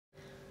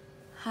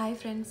Hi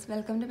friends,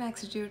 welcome to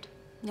മാക്സിറ്റ്യൂട്ട്.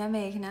 ഞാൻ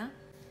മേഘന.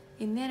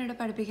 ഇന്ന് ഞാനിവിടെ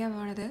പഠിപ്പിക്കാൻ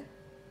പോണത്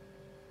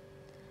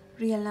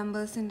റിയൽ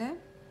നമ്പേഴ്സിൻ്റെ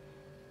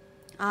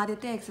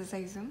ആദ്യത്തെ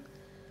എക്സസൈസും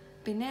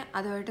പിന്നെ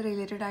അതുമായിട്ട്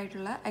റിലേറ്റഡ്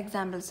ആയിട്ടുള്ള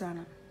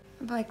എക്സാമ്പിൾസുമാണ്.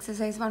 അപ്പോൾ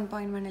എക്സസൈസ്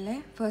 1.1-ലെ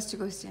ഫസ്റ്റ്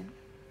ക്വസ്റ്റ്യൻ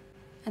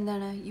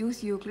എന്താണ്?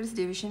 Use Euclid's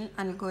division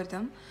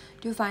algorithm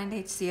to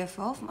find HCF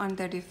of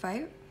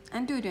 135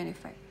 and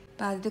 225.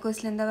 അപ്പോൾ ആദ്യത്തെ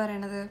ക്വസ്റ്റ്യൻ എന്താ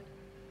പറയണത്?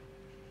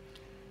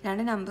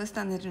 രണ്ട് നമ്പേഴ്സ്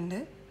തന്നിട്ടുണ്ട്.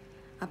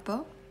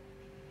 അപ്പോൾ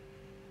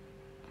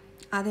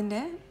അതിൻ്റെ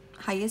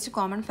ഹയസ്റ്റ്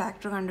കോമൺ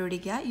ഫാക്ടർ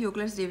കണ്ടുപിടിക്കുക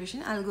യൂക്ലിഡ്സ് ഡിവിഷൻ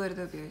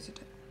അൽഗോരിതം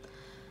ഉപയോഗിച്ചിട്ട്.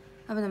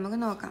 അപ്പോൾ നമുക്ക്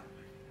നോക്കാം.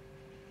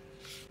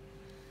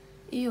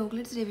 ഈ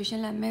യൂക്ലിഡ്സ് ഡിവിഷൻ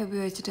ലെമ്മ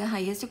ഉപയോഗിച്ചിട്ട്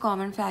ഹയസ്റ്റ്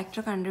കോമൺ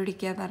ഫാക്ടർ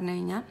കണ്ടുപിടിക്കുക പറഞ്ഞു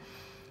കഴിഞ്ഞാൽ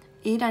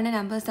ഈ രണ്ട്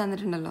നമ്പേഴ്സ്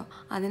തന്നിട്ടുണ്ടല്ലോ,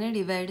 അതിനെ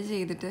ഡിവൈഡ്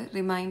ചെയ്തിട്ട്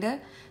റിമൈൻഡർ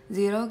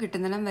 0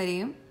 കിട്ടുന്നിടം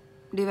വരെയും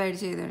ഡിവൈഡ്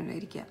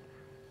ചെയ്തുകൊണ്ടിരിക്കുക.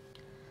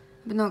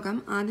 അപ്പോൾ നോക്കാം.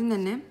 ആദ്യം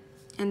തന്നെ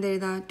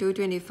എന്തെഴുതാം?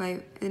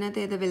 225.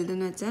 ഇതിനകത്ത് ഏതാ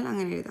വലുതെന്ന് വെച്ചാൽ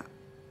അങ്ങനെ എഴുതാം.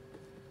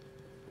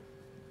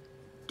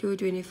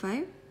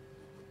 225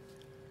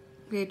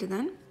 ഗ്രേറ്റർ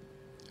ദാൻ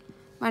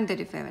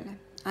 135 അല്ലേ,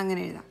 അങ്ങനെ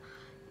എഴുതാം.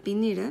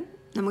 പിന്നീട്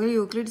നമുക്ക്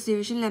യൂക്ലിഡ്സ്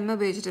ഡിവിഷൻ ലെമ്മ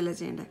ഉപയോഗിച്ചിട്ടല്ല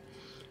ചെയ്യേണ്ടത്.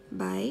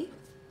 ബൈ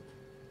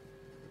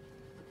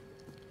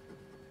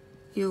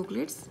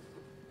യൂക്ലിഡ്സ്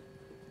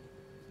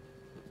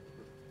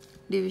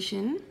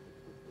ഡിവിഷൻ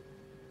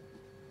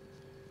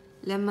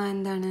ലെമ്മ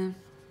എന്താണ്?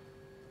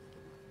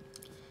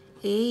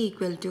 A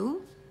equal to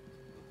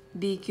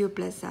BQ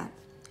plus R,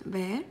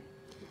 where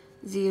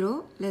 0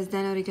 less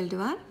than or equal to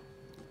R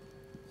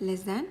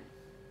less than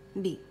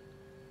B.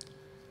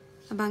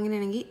 അപ്പോൾ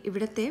അങ്ങനെയാണെങ്കിൽ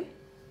ഇവിടുത്തെ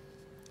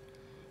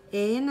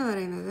A എന്ന്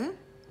പറയുന്നത്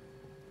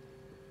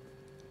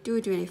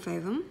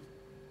 225-ഉം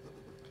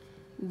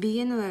B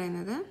എന്ന്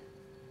പറയുന്നത്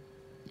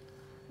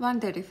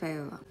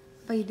 135-ഉം.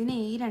 അപ്പോൾ ഇതിനെ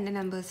ഈ രണ്ട്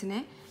നമ്പേഴ്സിനെ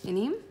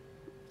ഇനിയും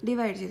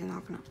ഡിവൈഡ് ചെയ്ത്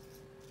നോക്കണം.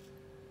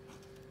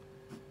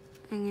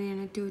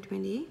 എങ്ങനെയാണ്?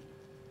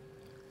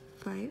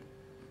 225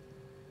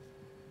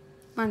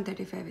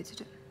 135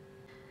 വെച്ചിട്ട്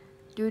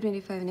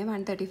 225-നെ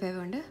 135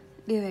 കൊണ്ട്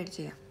ഡിവൈഡ്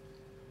ചെയ്യാം.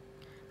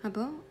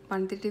 അപ്പോൾ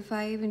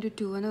 135 ×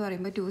 2 എന്ന്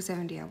പറയുമ്പോൾ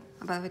 270 ആവും.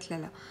 അപ്പോൾ അത്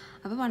പറ്റില്ലല്ലോ.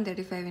 അപ്പോൾ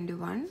 135 ×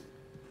 1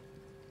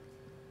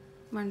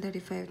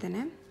 135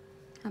 തന്നെ.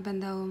 അപ്പോൾ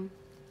എന്താവും?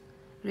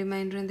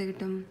 റിമൈൻഡർ എന്ത്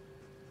കിട്ടും?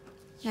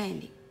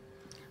 90.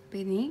 അപ്പോൾ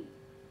ഇനി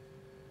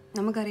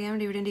നമുക്കറിയാം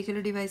ഡിവിഡൻഡ് ഈക്വൽ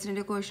ടു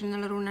ഡിവൈസിൻ്റെ കോഷ്യൻ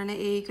എന്നുള്ള റൂളാണ്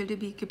A =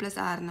 BQ +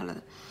 R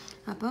എന്നുള്ളത്.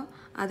 അപ്പോൾ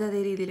അത് അതേ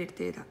രീതിയിൽ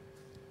എടുത്ത് എഴുതാം.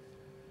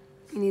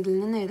 ഇനി ഇതിൽ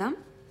നിന്ന് എഴുതാം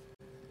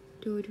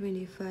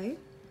 225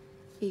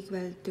 =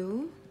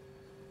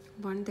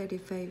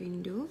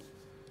 135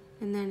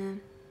 എന്താണ്?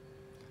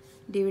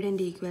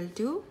 Dividend equal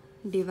to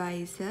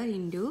divisor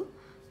into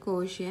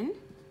quotient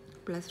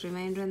plus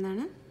reminder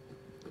എന്താണ്?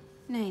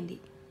 90.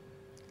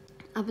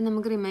 അപ്പോൾ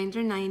നമുക്ക് റിമൈൻഡർ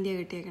 90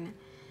 കിട്ടിയേക്കണേ.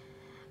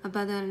 അപ്പോൾ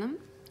അത് കാരണം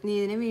ഇനി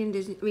ഇതിനെ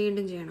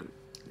വീണ്ടും ചെയ്യണം.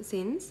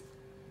 Since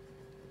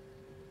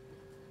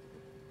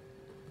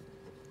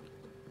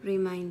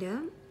reminder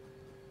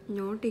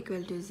not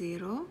equal to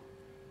 0,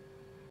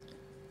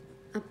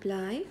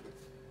 apply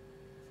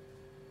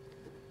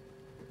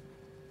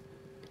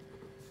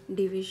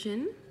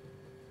division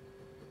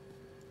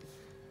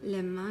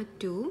lemma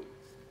to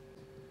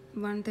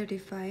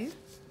 135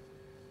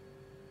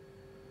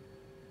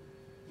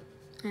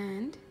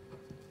 and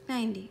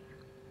 90.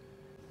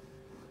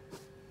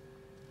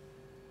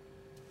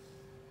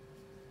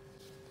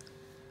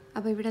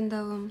 അപ്പോൾ ഇവിടെ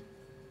എന്താവും?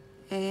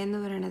 A എന്ന്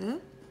പറയണത്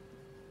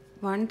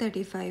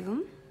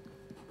 135-ഉം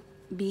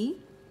B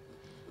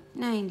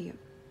 90-യും.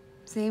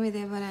 സെയിം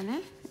ഇതേപോലെ തന്നെ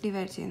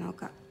ഡിവൈഡ് ചെയ്ത്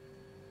നോക്കാം.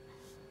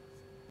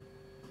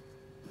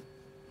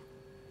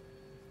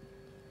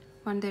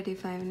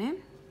 135-നെ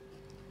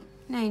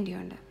 90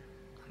 ഉണ്ട്.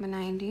 അപ്പോൾ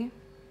 90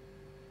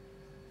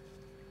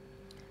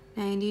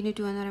 ×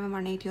 2 എന്ന് പറയുമ്പോൾ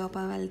 180.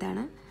 അപ്പോൾ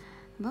വലുതാണ്.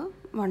 അപ്പോൾ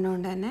 1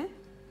 കൊണ്ട് തന്നെ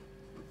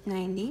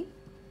 90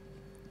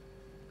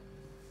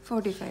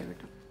 45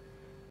 കിട്ടും.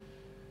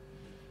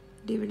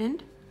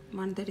 Dividend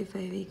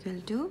 135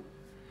 =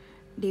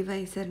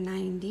 divisor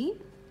 90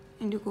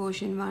 into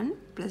quotient 1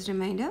 plus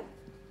reminder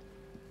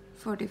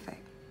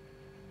 45.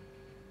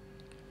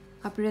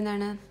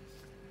 അപ്പോഴെന്താണ്?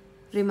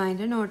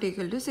 Reminder not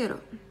equal to 0.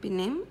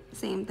 പിന്നെയും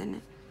സെയിം തന്നെ.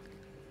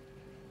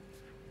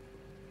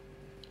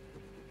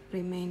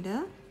 Reminder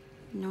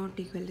not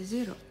equal to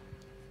 0.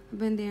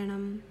 അപ്പോൾ എന്ത്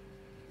ചെയ്യണം?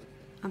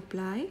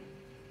 Apply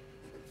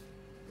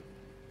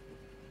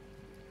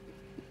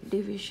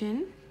division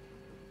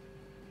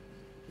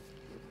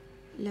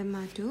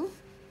lemma to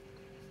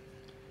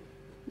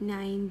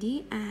 90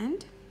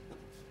 and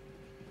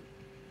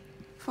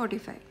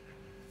 45.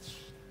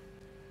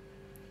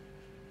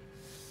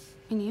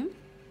 ഇനിയും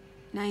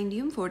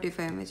 90-യും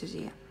 45-ഉം വെച്ച്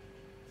ചെയ്യാം.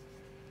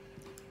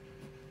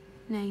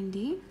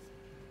 90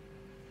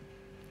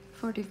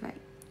 45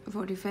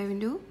 45 ×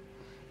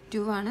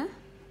 2 ആണ്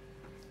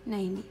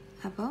 90.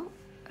 അപ്പോൾ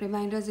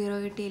റിമൈൻഡർ 0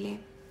 കിട്ടിയില്ലേ?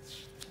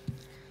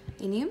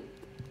 ഇനിയും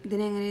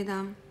ഇതിനെ എങ്ങനെ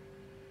എഴുതാം?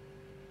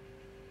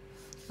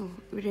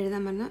 ഇവിടെ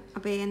എഴുതാൻ പറഞ്ഞു.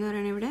 അപ്പോൾ A എന്ന്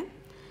പറയുന്നത് ഇവിടെ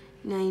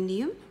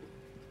 90-യും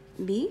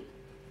B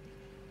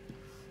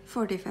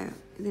 45.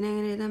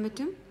 ഇതിനെങ്ങനെ എഴുതാൻ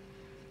പറ്റും?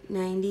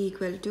 90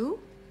 =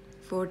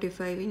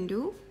 45 ×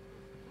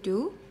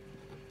 2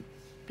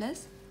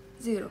 പ്ലസ്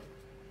 0.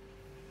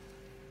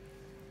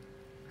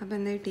 അപ്പോൾ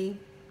എന്താ കിട്ടി?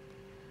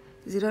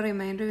 0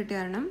 റിമൈൻഡർ കിട്ടിയ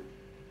കാരണം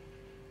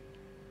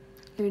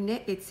ഇതിൻ്റെ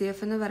HCF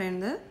എന്ന്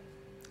പറയുന്നത്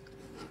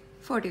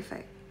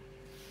 45.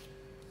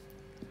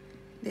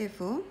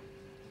 Therefore,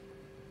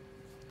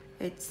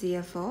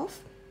 HCF of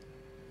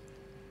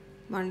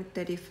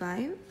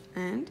 135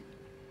 and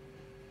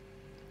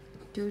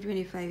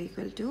 225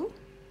 equal to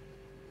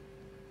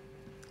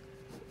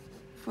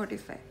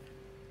 45.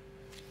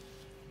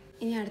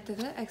 ഇനി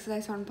അടുത്തത്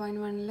എക്സസൈസ്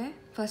 1.1-ലെ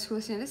ഫസ്റ്റ്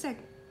ക്വസ്റ്റ്യൻ്റെ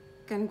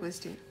സെക്കൻഡ്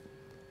ക്വസ്റ്റ്യൻ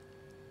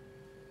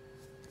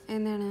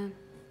എന്താണ്?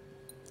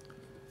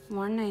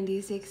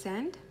 196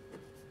 and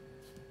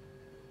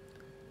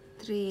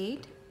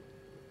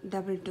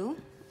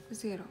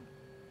 38220.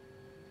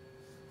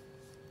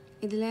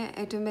 ഇതിലെ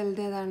ഏറ്റവും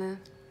വലുത് ഏതാണ്?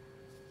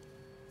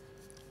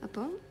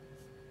 അപ്പോൾ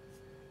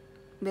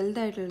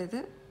വലുതായിട്ടുള്ളത്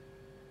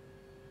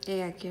എ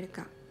ആക്കി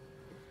എടുക്കാം.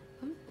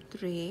 അപ്പം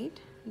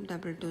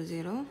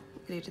 38220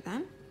 ഗ്രേറ്റർ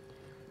ദാൻ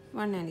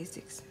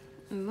 196.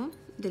 അപ്പോൾ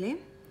ഇതിൽ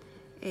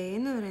എ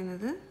എന്ന്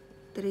പറയുന്നത്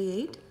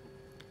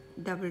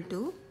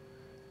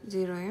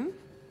 38220-ഉം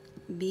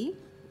ബി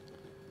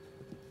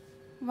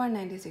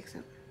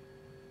 196-ഉം.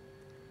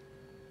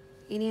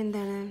 ഇനി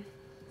എന്താണ്?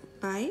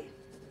 ബൈ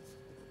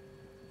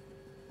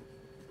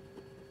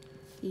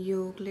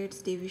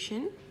യൂക്ലിഡ്സ്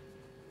ഡിവിഷൻ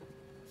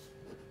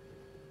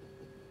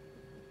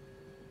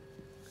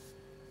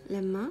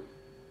ലെമ്മ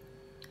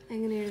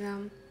എങ്ങനെ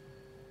എഴുതാം?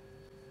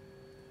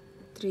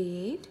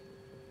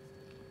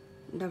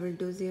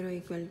 38220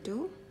 ഈക്വൽ ടു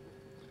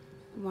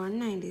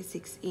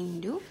 196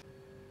 ഇൻറ്റു,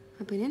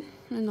 അപ്പോൾ ഞാൻ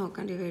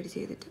നോക്കാം ഡിവൈഡ്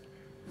ചെയ്തിട്ട്.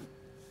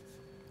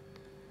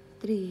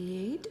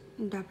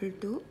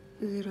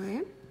 38220-യെ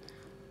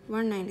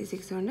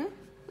 196 കൊണ്ട്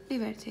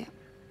ഡിവൈഡ് ചെയ്യാം.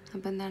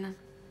 അപ്പോൾ എന്താണ്?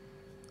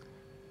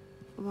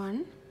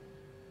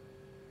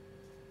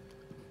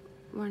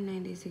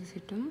 196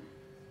 കിട്ടും.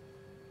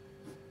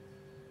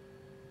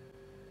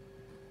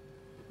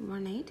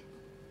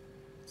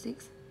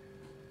 186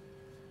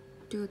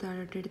 2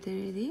 താഴോട്ട് എടുത്ത്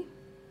എഴുതി.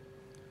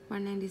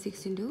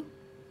 196 ഇൻറ്റു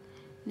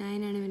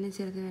 9 ആണ് പിന്നെ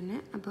ചെറുത്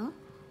വരുന്നത്. അപ്പോൾ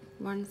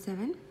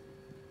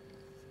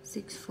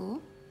 1764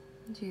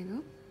 ചെയ്തു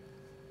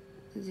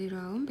 0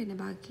 ആവും. പിന്നെ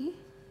ബാക്കി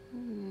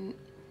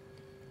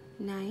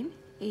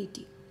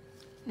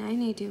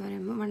 980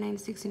 പറയുമ്പോൾ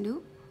 196 ഇൻറ്റു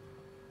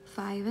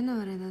 5 എന്ന്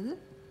പറയുന്നത്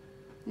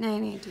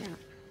 980 ആണ്.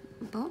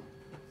 അപ്പോൾ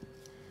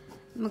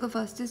നമുക്ക്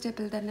ഫസ്റ്റ്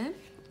സ്റ്റെപ്പിൽ തന്നെ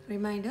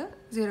റിമൈൻഡർ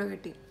 0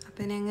 കിട്ടി.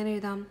 അപ്പോൾ ഇതിനെ എങ്ങനെ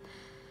എഴുതാം?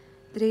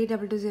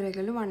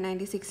 32220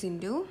 196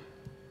 ഇൻറ്റു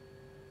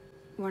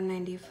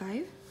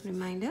 195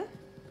 റിമൈൻഡർ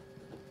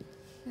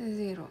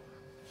 0.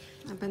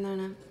 അപ്പോൾ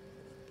എന്താണ്?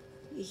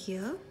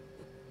 Here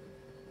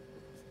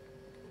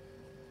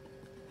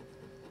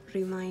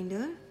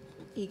remainder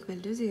equal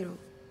to 0.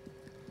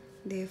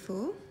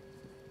 Therefore,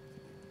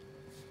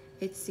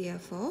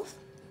 HCF of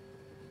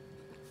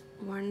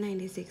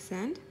 196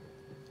 and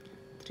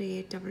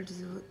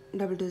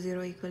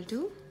 38220 equal to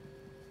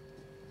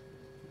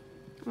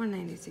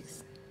 196.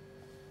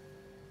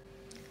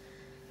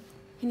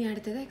 ഇനി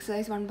അടുത്തത്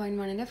എക്സസൈസ്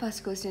 1.1-ൻ്റെ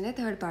ഫസ്റ്റ് ക്വസ്റ്റ്യൻ്റെ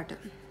തേർഡ് പാർട്ട്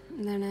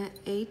എന്താണ്?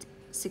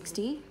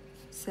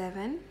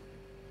 867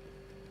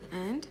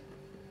 and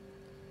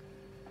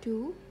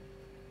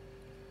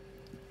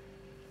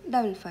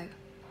 255.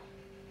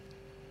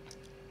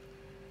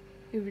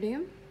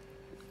 ഇവിടെയും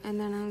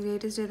എന്താണ്?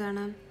 ഗ്രേറ്റസ്റ്റ്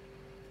ഏതാണ്?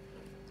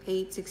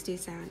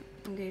 867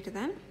 ഗ്രേറ്റർ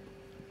ദാൻ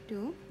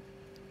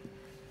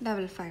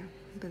 255.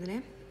 അപ്പോൾ ഇതിൽ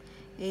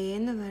എ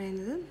എന്ന്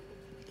പറയുന്നത്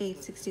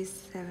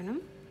 867-ഉം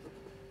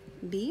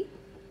B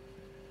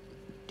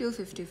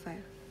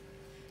 255.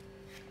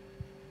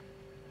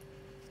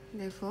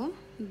 Therefore,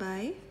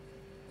 by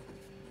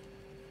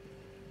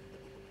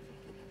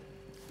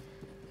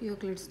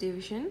Euclid's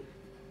division,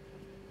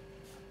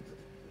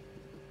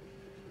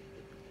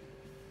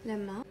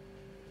 lemma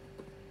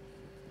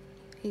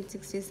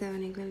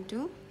 867 equal to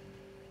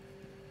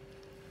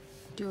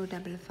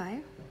 255.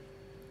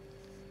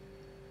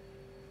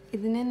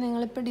 ഇതിനെ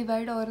നിങ്ങളിപ്പോൾ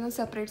ഡിവൈഡ് ഓരോന്ന്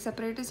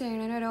സെപ്പറേറ്റ്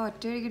ചെയ്യണതിന് ഒരു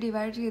ഒറ്റയ്ക്ക്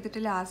ഡിവൈഡ് ചെയ്തിട്ട്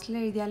ലാസ്റ്റിൽ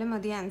എഴുതിയാലും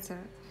മതി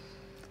ആൻസർ.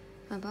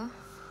 അപ്പോൾ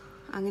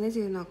അങ്ങനെ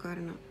ചെയ്ത്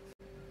നോക്കാറുണ്ട്.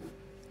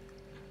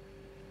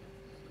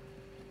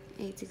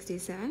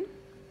 867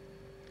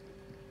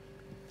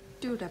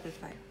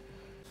 255.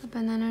 അപ്പോൾ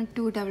എന്താണ്?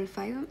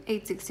 255-ഉം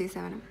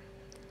 867-ഉം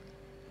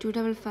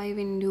 255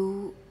 ഇൻറ്റു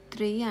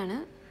 3 ആണ്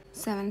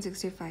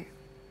 765.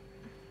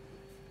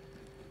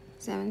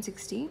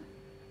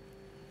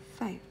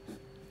 765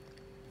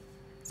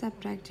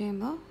 സബ്ട്രാക്ട്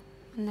ചെയ്യുമ്പോൾ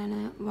എന്താണ്?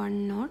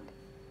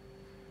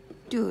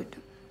 102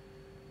 കിട്ടും.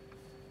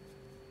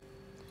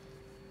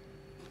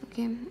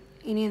 ഓക്കെ.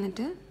 ഇനി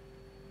എന്നിട്ട്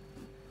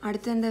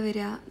അടുത്തെന്താ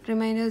വരിക?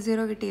 റിമൈൻഡർ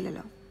 0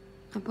 കിട്ടിയില്ലല്ലോ.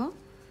 അപ്പോൾ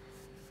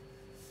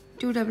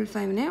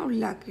 255-നെ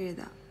ഉള്ളിലാക്കി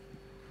എഴുതാം.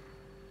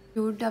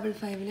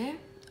 255-നെ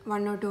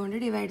 102 കൊണ്ട്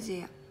ഡിവൈഡ്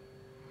ചെയ്യാം.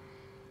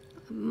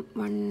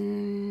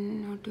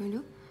 102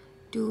 ഇൻറ്റു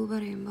 2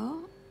 പറയുമ്പോൾ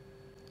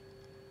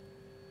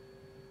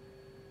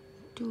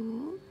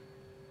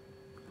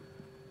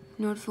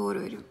 204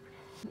 വരും.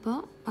 അപ്പോൾ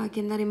ബാക്കി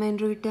എന്താ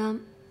റിമൈൻഡർ കിട്ടുക?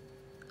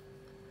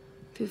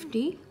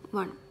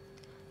 51.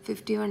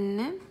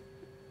 51-നെ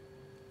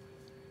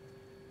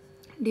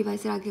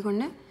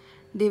ഡിവൈസറാക്കിക്കൊണ്ട്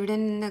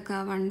ഡിവിഡൻഡ് എന്നൊക്കെ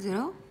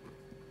 102.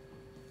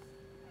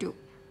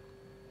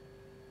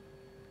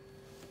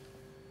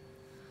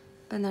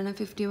 അപ്പം എന്താണ്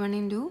 51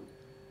 ഇൻറ്റു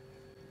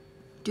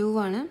 2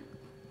 ആണ്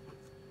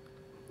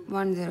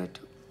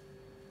 102.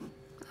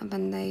 അപ്പം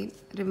എന്തായി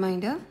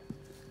റിമൈൻഡർ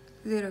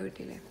 0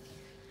 കിട്ടിയില്ലേ.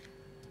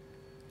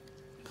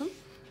 അപ്പം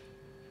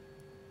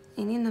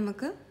ഇനി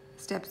നമുക്ക്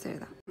സ്റ്റെപ്സ്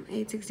എഴുതാം.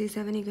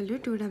 867 =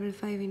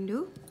 255 ഇൻറ്റു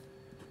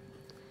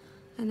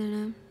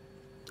എന്താണ്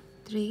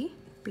 3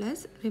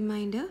 plus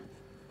reminder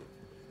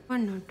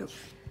 102.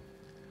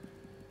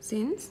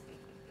 Since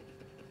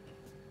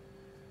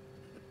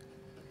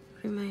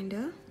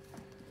remainder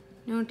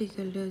not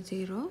equal to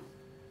 0,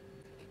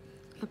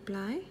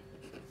 apply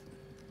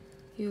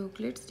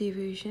Euclid's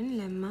division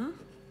lemma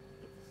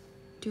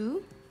to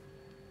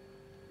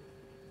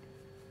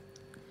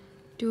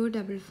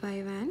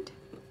 255 and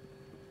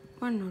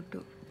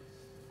 102.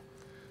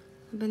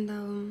 അപ്പം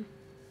എന്താവും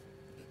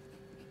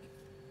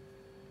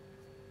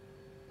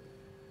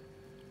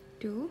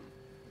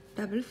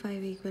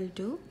 255 =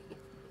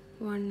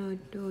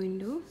 102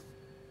 into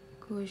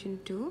quotient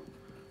 2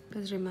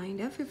 plus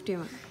remainder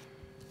 51.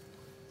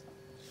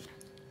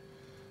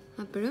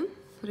 അപ്പോഴും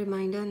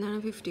റിമൈൻഡർ എന്താണ്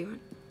 51.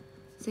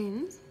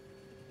 Since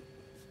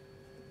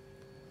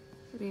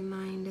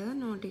reminder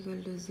not equal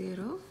to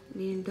 0,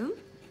 വീണ്ടും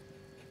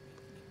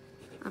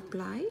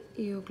apply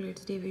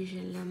Euclid's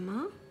division lemma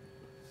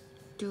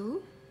to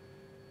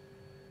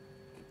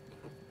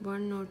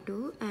 102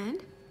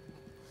 and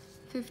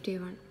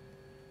 51.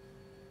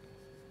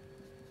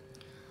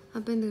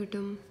 അപ്പോൾ എന്ത്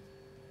കിട്ടും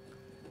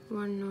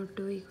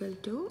 102 =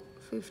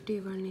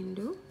 51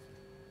 into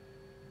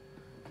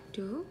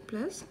 2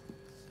 plus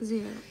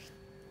 0.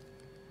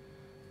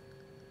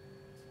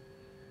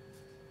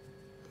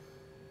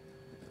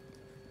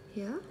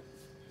 Here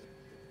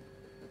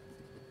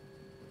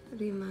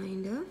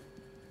remainder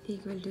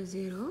equal to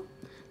 0.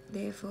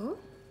 Therefore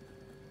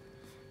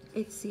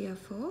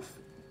HCF of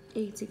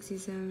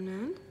 867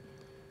 and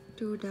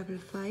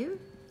 255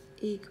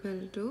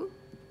 equal to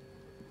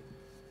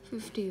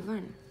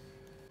 51.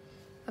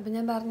 അപ്പോൾ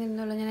ഞാൻ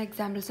പറഞ്ഞിരുന്നുള്ള ഞാൻ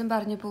എക്സാമ്പിൾസും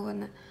പറഞ്ഞു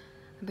പോകുന്നത്.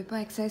 അപ്പോൾ ഇപ്പോൾ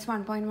എക്സസൈസ്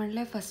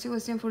 1.1 ഫസ്റ്റ്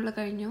ക്വസ്റ്റ്യൻ ഫുള്ള്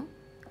കഴിഞ്ഞു.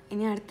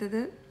 ഇനി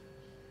അടുത്തത്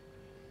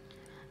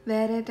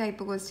വേറെ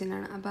ടൈപ്പ് ക്വസ്റ്റ്യൻ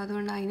ആണ്. അപ്പോൾ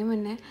അതുകൊണ്ട് അതിന്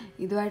മുന്നേ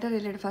ഇതുമായിട്ട്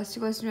റിലേറ്റഡ് ഫസ്റ്റ്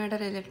ക്വസ്റ്റ്യനുമായിട്ട്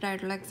റിലേറ്റഡ്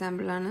ആയിട്ടുള്ള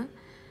എക്സാമ്പിളാണ്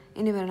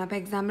ഇനി പറയുന്നത്. അപ്പോൾ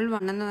എക്സാമ്പിൾ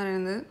 1 എന്ന്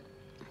പറയുന്നത്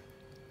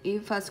ഈ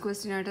ഫസ്റ്റ്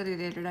ക്വസ്റ്റ്യനുമായിട്ട്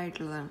റിലേറ്റഡ്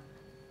ആയിട്ടുള്ളതാണ്.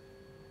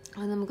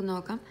 അത് നമുക്ക്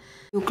നോക്കാം.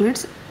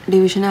 യൂക്ലിഡ്സ്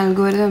ഡിവിഷൻ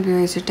അൽഗോരിതം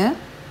ഉപയോഗിച്ചിട്ട്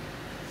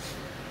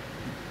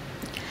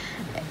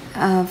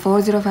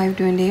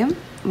 4052-ൻ്റെയും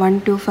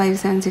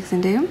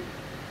 12576-ൻ്റെയും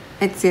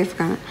HCF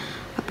കാണാം.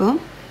 അപ്പോൾ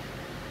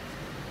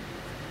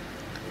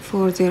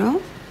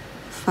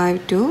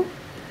 4052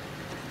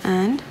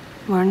 ആൻഡ്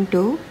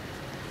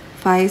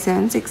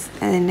 12576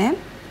 അതിൻ്റെ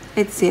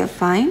HCF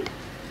ഫൈൻഡ്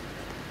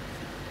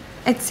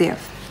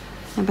HCF.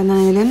 അപ്പോൾ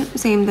എന്താണെങ്കിലും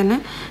സെയിം തന്നെ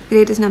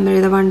ഗ്രേറ്റസ്റ്റ് നമ്പർ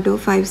ചെയ്ത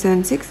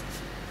 12576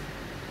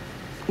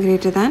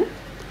 ഗ്രേറ്റർ ദാൻ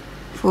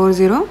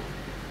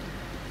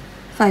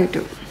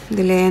 4052.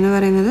 ഇതിൽ എ എന്ന്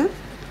പറയുന്നത്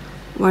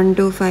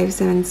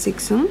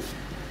 12576ഉം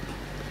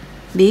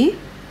ബി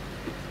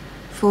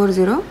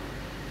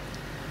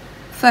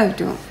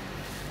 4052.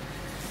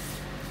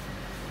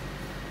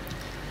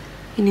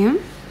 ഇനിയും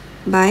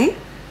ബൈ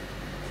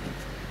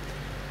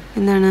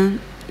എന്താണ്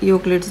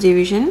യൂക്ലിഡ്സ്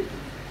ഡിവിഷൻ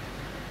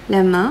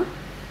ലെമ്മ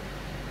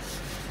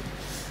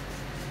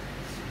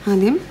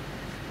ആദ്യം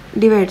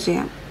ഡിവൈഡ്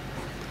ചെയ്യാം.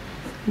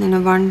 എന്താണ്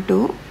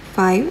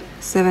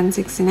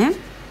 12576-നെ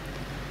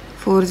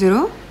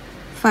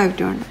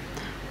 4052 ഉണ്ട്.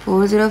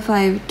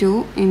 4052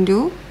 ഇൻറ്റു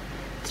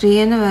 3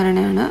 എന്ന്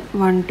പറയണതാണ്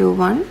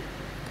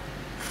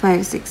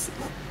 12156.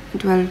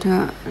 12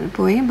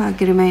 പോയി,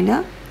 ബാക്കി റിമൈൻഡർ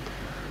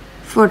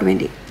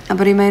 420.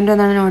 അപ്പോൾ റിമൈൻഡർ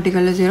എന്താണ് നോട്ട്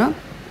ഈക്വൽ ടു 0.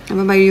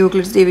 അപ്പോൾ ബൈ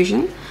യൂക്ലിഡ്സ്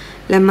ഡിവിഷൻ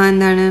ലെമ്മ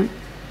എന്താണ്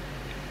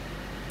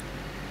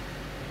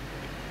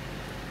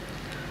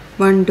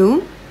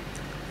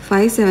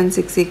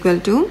 12576 ഈക്വൽ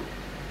ടു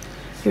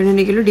ഇവിടെ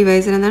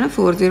ഡിവൈസർ എന്താണ്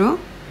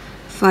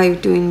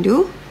 4052 into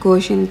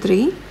quotient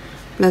 3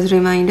 plus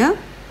reminder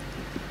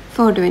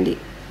 420.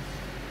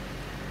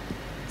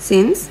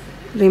 Since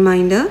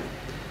reminder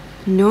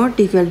not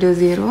equal to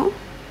 0,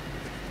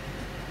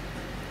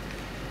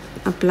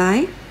 apply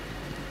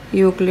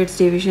Euclid's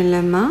division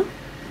lemma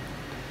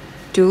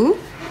to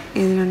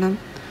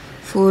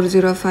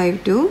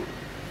 4052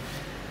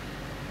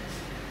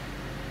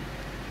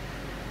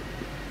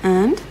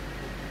 and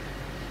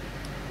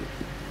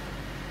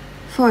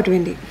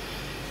 420.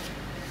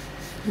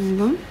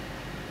 അപ്പം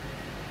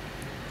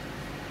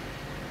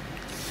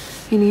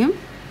ഇനിയും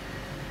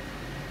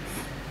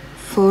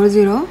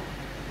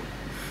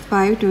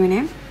 4052-നെ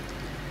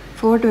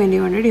 420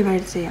 കൊണ്ട്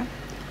ഡിവൈഡ് ചെയ്യാം.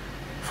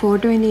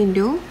 420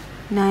 ഇൻറ്റു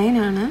 9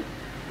 ആണ്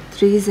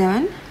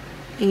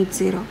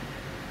 3780.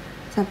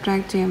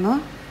 സബ്ട്രാക്ട് ചെയ്യുമ്പോൾ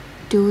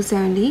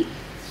 272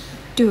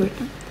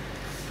 കിട്ടും.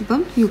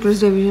 അപ്പം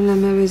യൂക്ലിഡ്സ് ഡിവിഷൻ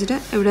ലെമ്മ ഉപയോഗിച്ചിട്ട്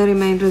ഇവിടെ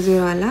റിമൈൻഡർ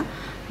 0 അല്ല.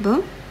 അപ്പം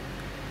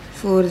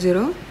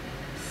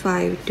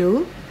 4052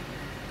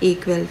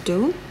 ഈക്വൽ ടു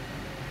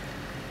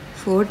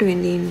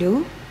 420 ഇൻറ്റു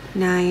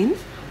 9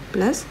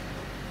 പ്ലസ്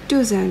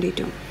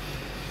 272.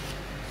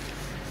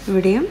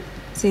 ഇവിടെയും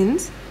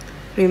since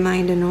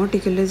remainder not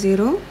equal to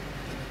 0,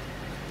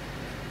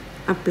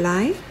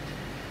 apply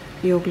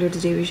Euclid's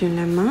division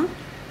lemma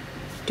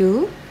to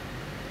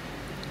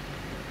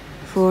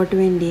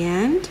 420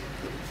 and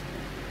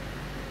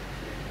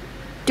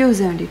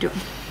 272.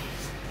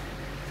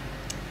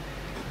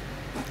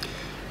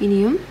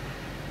 ഇനിയും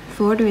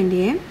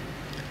 420യെ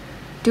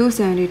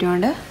 272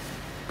 കൊണ്ട്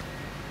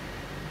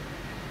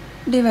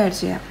ഡിവൈഡ്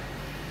ചെയ്യാം.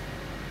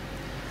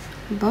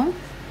 അപ്പോൾ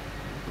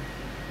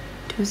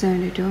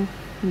 272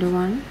 into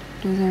 1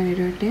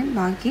 272 കിട്ടി,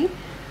 ബാക്കി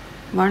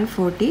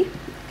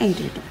 148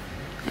 കിട്ടും.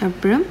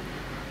 എപ്പോഴും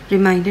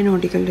റിമൈൻഡർ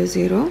നോട്ട് ഈക്വൽ ടു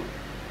 0.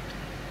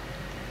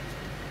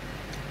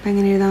 അപ്പം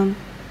എങ്ങനെ എഴുതാം?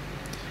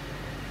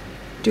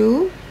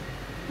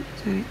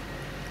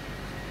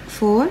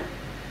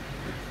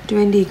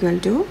 420 equal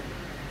to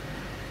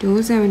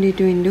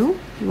 272 into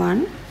 1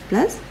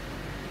 plus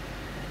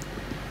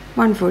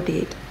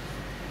 148.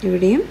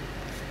 ഇവിടെയും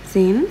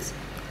since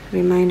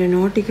remainder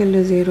not equal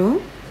to 0,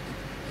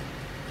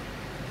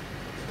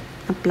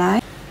 apply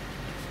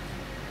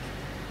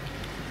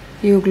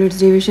Euclid's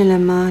division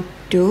lemma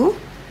to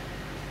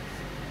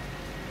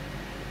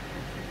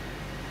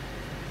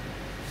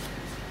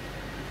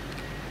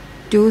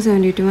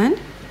 272 and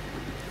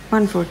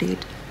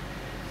 148.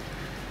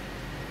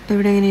 അപ്പോൾ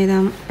ഇവിടെ എങ്ങനെ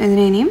എഴുതാം?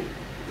 ഇതിനെ ഇനിയും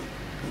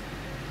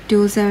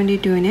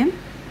 272നെ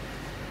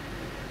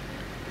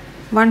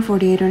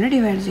 148 കൊണ്ട്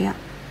ഡിവൈഡ് ചെയ്യാം.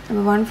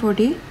 അപ്പോൾ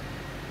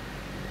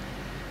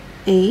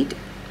 148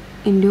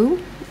 ഇൻറ്റു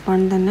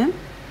 1 തന്നെ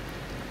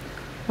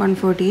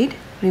 148,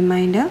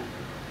 റിമൈൻഡർ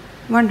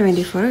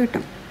 124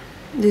 കിട്ടും.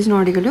 This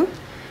not equal to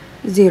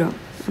 0.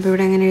 അപ്പോൾ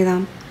ഇവിടെ എങ്ങനെ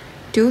എഴുതാം?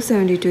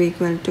 272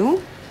 ഈക്വൽ ടു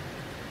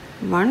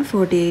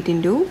 148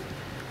 ഇൻറ്റു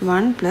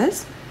 1 പ്ലസ്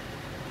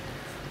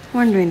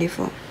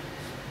 124.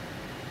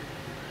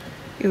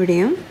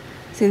 ഇവിടെയും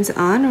since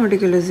r not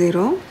equal to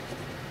 0,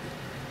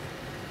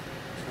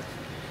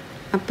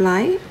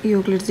 apply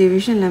Euclid's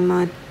division lemma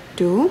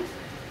to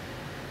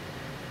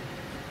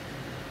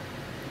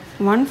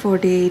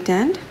 148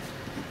 and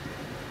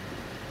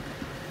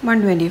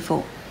 124.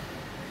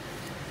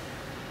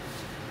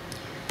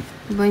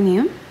 അപ്പോൾ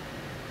ഇനിയും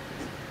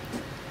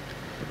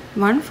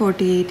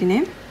 148നെ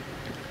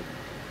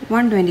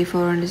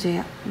 124 കൊണ്ട്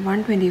ചെയ്യാം.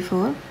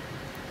 124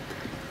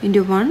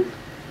 ഇൻറ്റു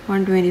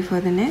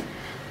 124 തന്നെ,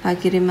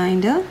 ബാക്കി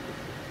റിമൈൻഡർ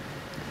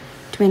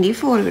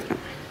 24 കിട്ടും.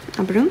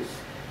 അപ്പോഴും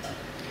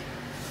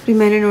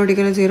റിമൈൻഡർ നോട്ട്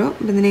ഈക്വൽ ടു 0.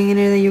 അപ്പം ഇതിനെ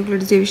എങ്ങനെ എഴുതാം?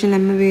 യൂക്ലിഡ്സ് ഡിവിഷൻ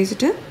ലെമ്മ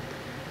ഉപയോഗിച്ചിട്ട്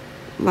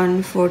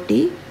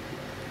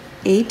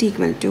 148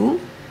 ഈക്വൽ ടു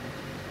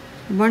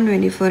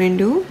 124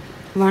 ഇൻറ്റു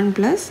 1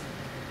 പ്ലസ്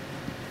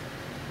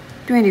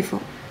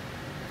 24.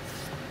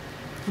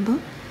 അപ്പോൾ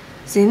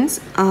since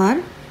are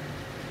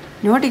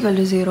not equal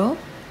to 0,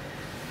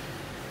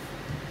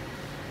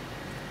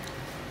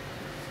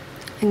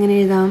 എങ്ങനെ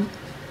എഴുതാം?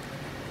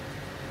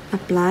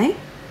 apply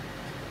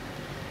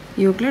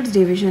Euclid's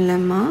division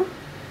lemma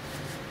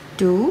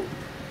to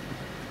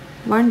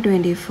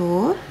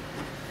 124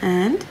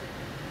 and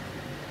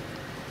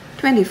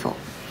 24.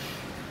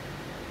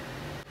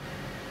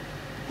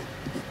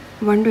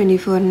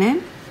 124നെ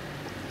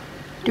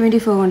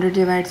 24 കൊണ്ട്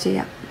ഡിവൈഡ്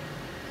ചെയ്യാം.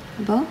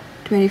 അപ്പോൾ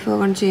 24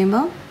 കൊണ്ട്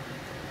ചെയ്യുമ്പോൾ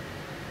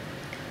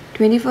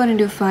 24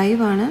 ഇൻറ്റു 5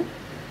 ആണ്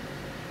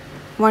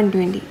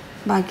 120,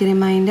 ബാക്കി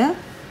റിമൈൻഡർ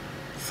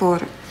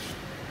 4.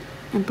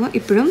 അപ്പോൾ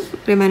ഇപ്പോഴും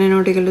റിമൈൻഡർ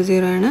നോട്ട് ഈക്വൽ ടു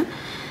 0 ആണ്.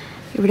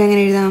 ഇവിടെ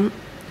എങ്ങനെ എഴുതാം?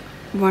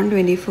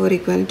 124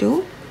 equal to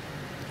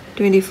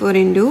 24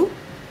 into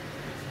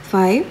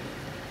 5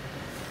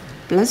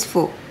 plus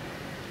 4.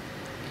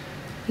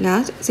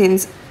 Last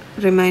since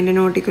reminder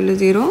not equal to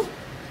 0,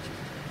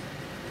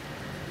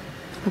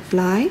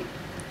 apply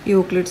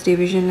Euclid's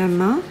division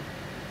lemma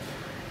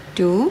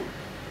to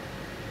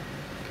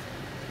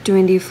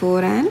 24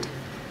 and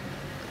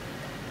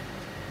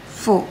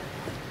 4.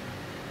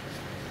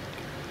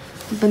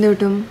 അപ്പം എന്ത്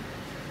കിട്ടും?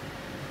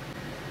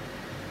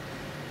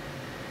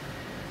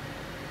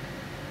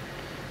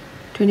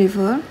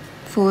 24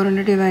 4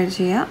 കൊണ്ട് ഡിവൈഡ്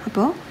ചെയ്യുക.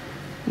 അപ്പോൾ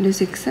ഇൻറ്റു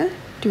 6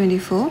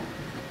 24,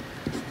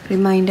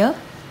 റിമൈൻഡർ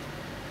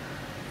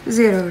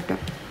 0 കിട്ടും.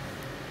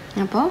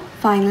 അപ്പോൾ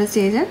ഫൈനൽ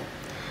സ്റ്റേജ്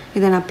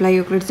ഇതാണ്. Apply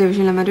Euclid's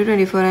division lemma to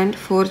 24 and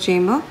 4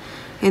 ചെയ്യുമ്പോൾ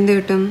എന്ത്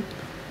കിട്ടും?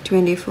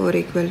 24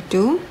 equal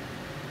to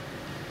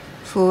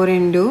 4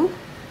 into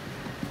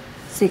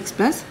 6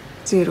 plus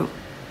 0.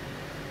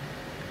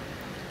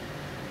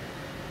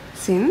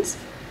 Since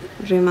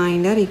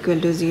remainder equal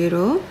to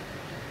 0,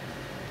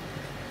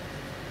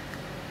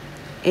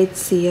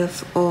 HCF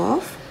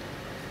of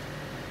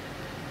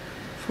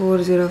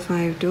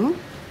 4052,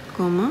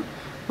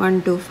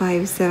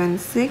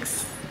 12576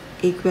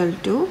 equal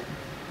to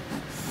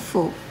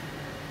 4.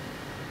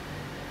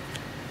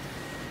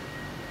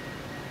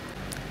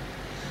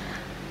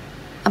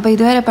 അപ്പോൾ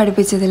ഇതുവരെ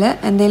പഠിപ്പിച്ചതിൽ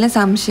എന്തെങ്കിലും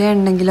സംശയം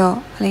ഉണ്ടെങ്കിലോ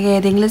അല്ലെങ്കിൽ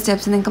ഏതെങ്കിലും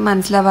സ്റ്റെപ്സ് നിങ്ങൾക്ക്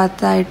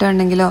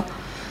മനസ്സിലാവാത്തതായിട്ടുണ്ടെങ്കിലോ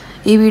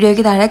ഈ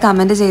വീഡിയോയ്ക്ക് താഴെ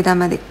കമൻറ്റ് ചെയ്താൽ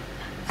മതി.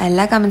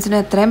 എല്ലാ കമൻസിനും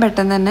എത്രയും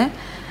പെട്ടെന്ന് തന്നെ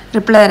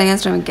റിപ്ലൈ തരാൻ ഞാൻ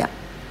ശ്രമിക്കാം.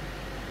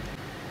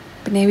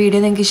 പിന്നെ ഈ വീഡിയോ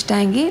നിങ്ങൾക്ക്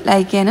ഇഷ്ടമെങ്കിൽ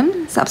ലൈക്ക് ചെയ്യാനും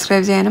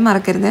സബ്സ്ക്രൈബ് ചെയ്യാനും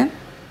മറക്കരുത്.